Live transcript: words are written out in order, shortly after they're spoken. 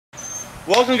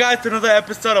Welcome guys to another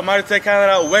episode of MemeTck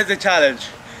Canada Wednesday Challenge.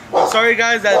 I'm sorry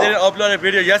guys that I didn't upload a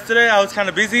video yesterday. I was kind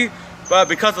of busy, but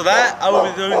because of that, I will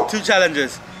be doing two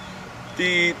challenges.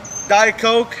 The Diet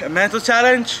Coke and Mental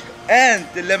Challenge and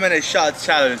the Lemonade Shots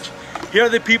Challenge. Here are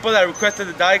the people that requested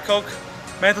the Diet Coke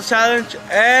Mental Challenge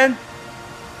and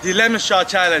the Lemon Shot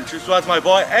Challenge, which was my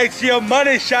boy Extra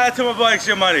Money. Shout out to my boy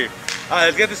Extra Money. Alright,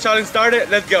 let's get this challenge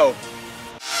started. Let's go.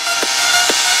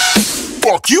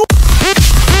 Fuck you.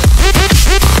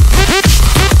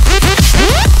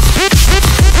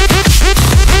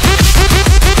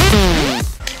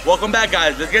 Welcome back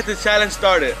guys, let's get this challenge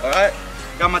started, alright?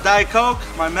 Got my Diet Coke,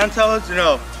 my Mentos, you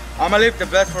know, I'm gonna leave the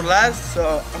best for last,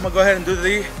 so I'm gonna go ahead and do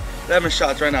the lemon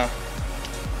shots right now.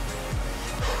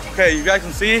 Okay, you guys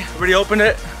can see, I already opened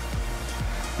it.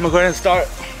 I'm gonna go ahead and start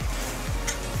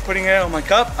putting it on my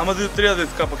cup. I'm gonna do 3 of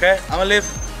this cup, okay? I'm gonna leave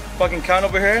fucking count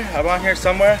over here, around here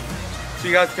somewhere, so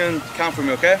you guys can count for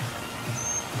me, okay?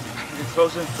 Get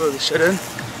closer and throw the shit in.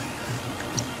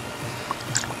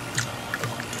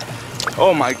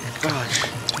 Oh my gosh.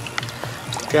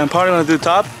 Okay, I'm probably gonna do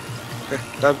top. Okay,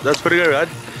 that's pretty good, right?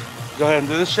 Go ahead and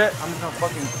do this shit. I'm just gonna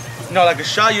fucking, you know, like a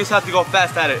shot, you just have to go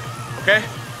fast at it, okay?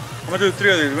 I'm gonna do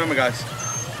 3 of these, remember guys.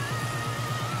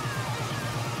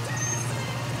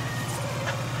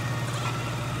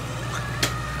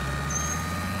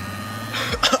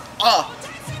 Oh.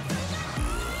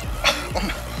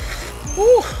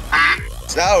 Woo.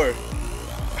 Sour.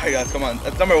 Alright guys, come on,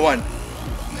 that's number 1.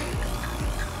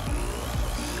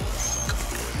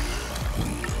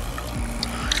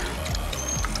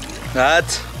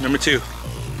 That's number 2.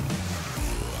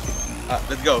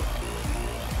 Let's go.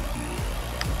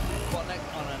 Next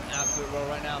on an absolute roll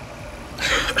right now.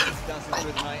 Dancing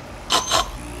through the night,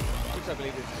 which I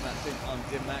believe is dancing on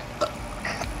MemeTck.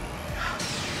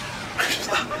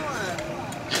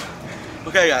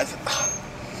 Okay, guys.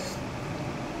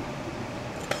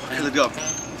 Okay, let's go.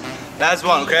 Last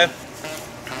one, okay?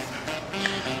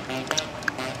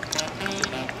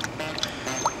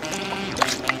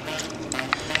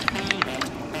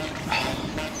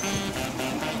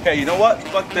 Okay, you know what?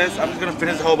 Fuck this. I'm just gonna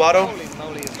finish the whole bottle. Holy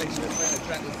moly, it's like she was playing a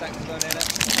track with saxophone in it.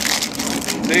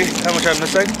 See how much I'm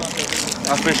missing?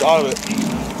 I'll finish all of it.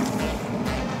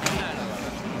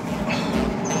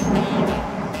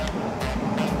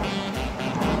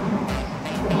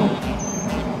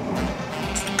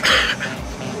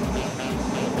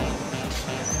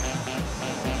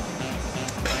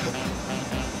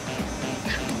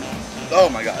 Oh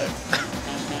my god.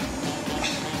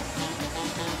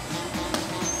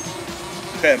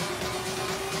 Okay.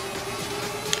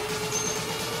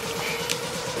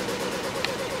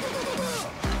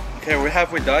 Okay, we're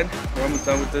halfway done. We're almost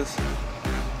done with this.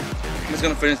 I'm just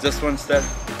gonna finish this one instead.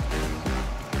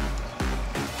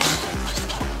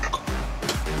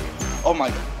 Oh my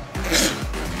god.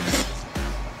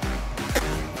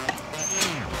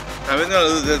 I'm just gonna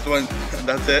lose this one.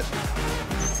 That's it.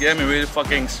 It's getting me really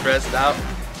fucking stressed out.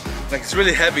 Like, it's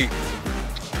really heavy.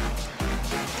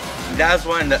 That's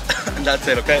one, and that's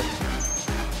it, okay?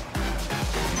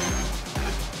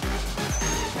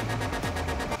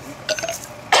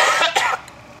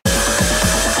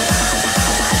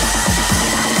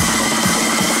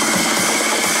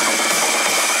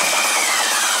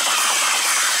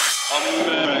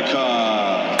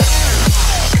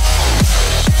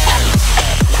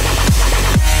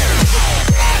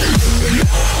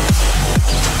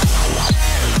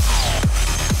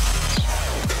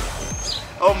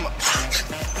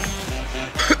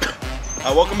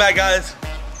 Welcome back guys.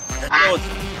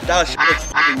 That shit was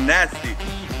fucking nasty.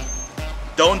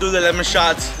 Don't do the lemon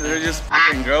shots, they're just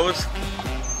fucking gross.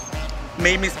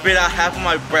 Made me spit out half of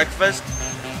my breakfast.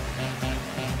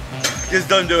 Just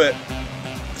don't do it.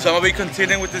 So I'm gonna be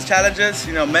continuing with these challenges,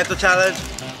 you know, mental challenge.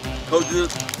 Coke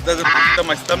doesn't put on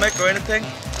my stomach or anything.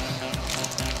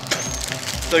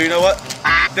 So you know what?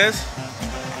 This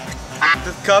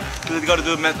cup, let's go to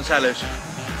do a mental challenge.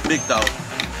 Big dog.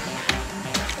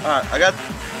 Alright, I got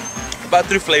about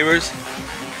 3 flavors.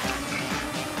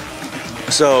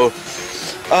 So,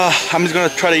 I'm just gonna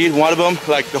try to eat one of them,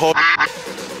 like the whole and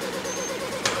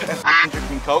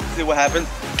drinking Coke, see what happens.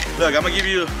 Look, I'm gonna give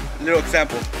you a little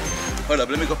example. Hold up,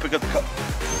 let me go pick up the cup.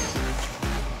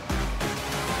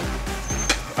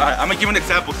 Alright, I'm gonna give you an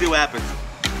example, see what happens.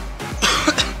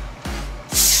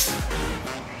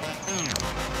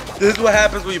 This is what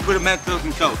happens when you put a Mentos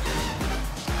in Coke.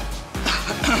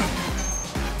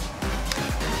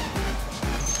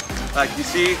 Like you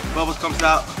see, bubbles comes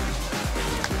out.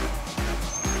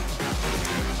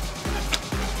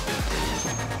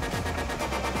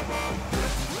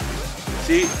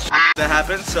 See, that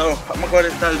happens. So I'm gonna go ahead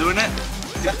and start doing it.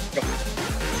 Yeah, go.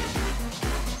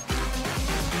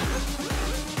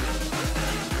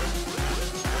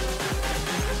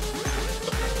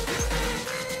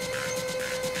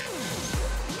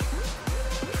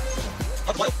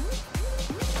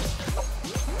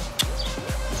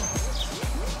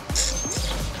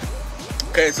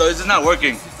 Okay, so this is not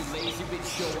working.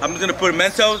 I'm just gonna put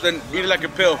Mentos and eat it like a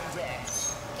pill.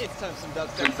 It's time some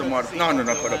Doug Drink some water. No,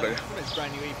 put up it. From his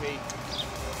brand new EP.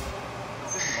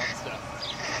 This is a monster.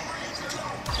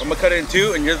 I'm gonna cut it in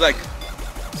two and just like,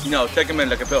 take them in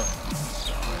like a pill.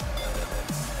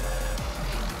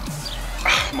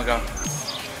 Oh my god.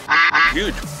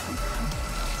 Huge.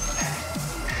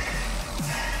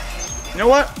 You know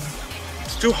what?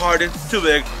 It's too hard, it's too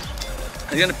big.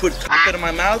 I'm gonna put it in my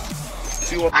mouth,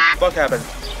 see what the fuck happens.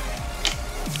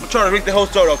 I'm trying to drink the whole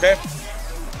soda, okay?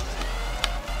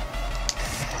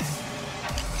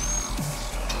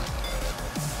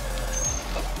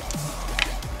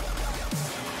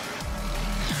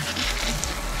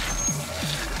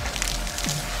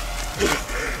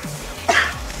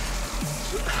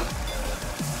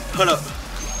 Hold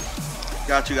up.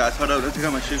 Got you guys, hold up, let's take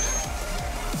out my shoes.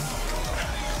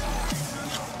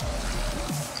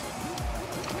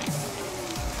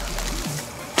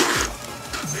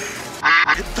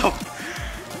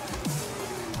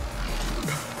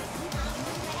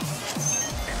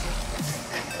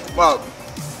 Well,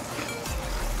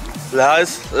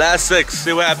 last 6,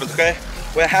 see what happens, okay?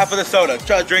 We're half of the soda,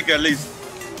 try to drink it at least.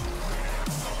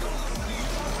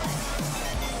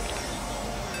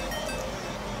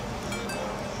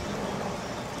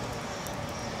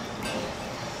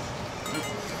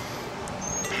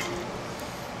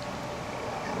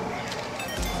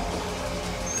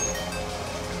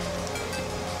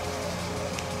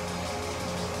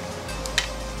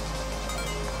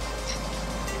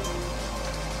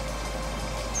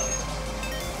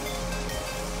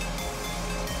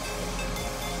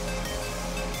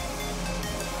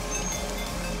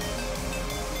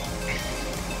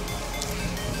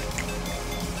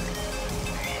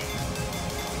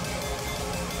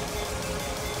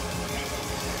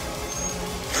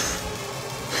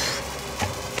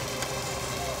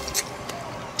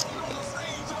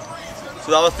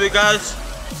 So that was it, guys.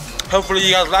 Hopefully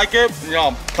you guys like it.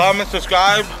 Comment,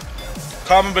 subscribe,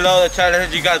 comment below the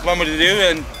challenge you guys want me to do,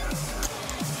 and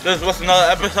this was another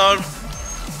episode.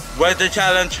 Where's the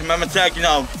challenge? MemeTck,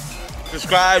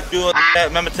 subscribe, do it.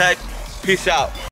 MemeTck. Peace out.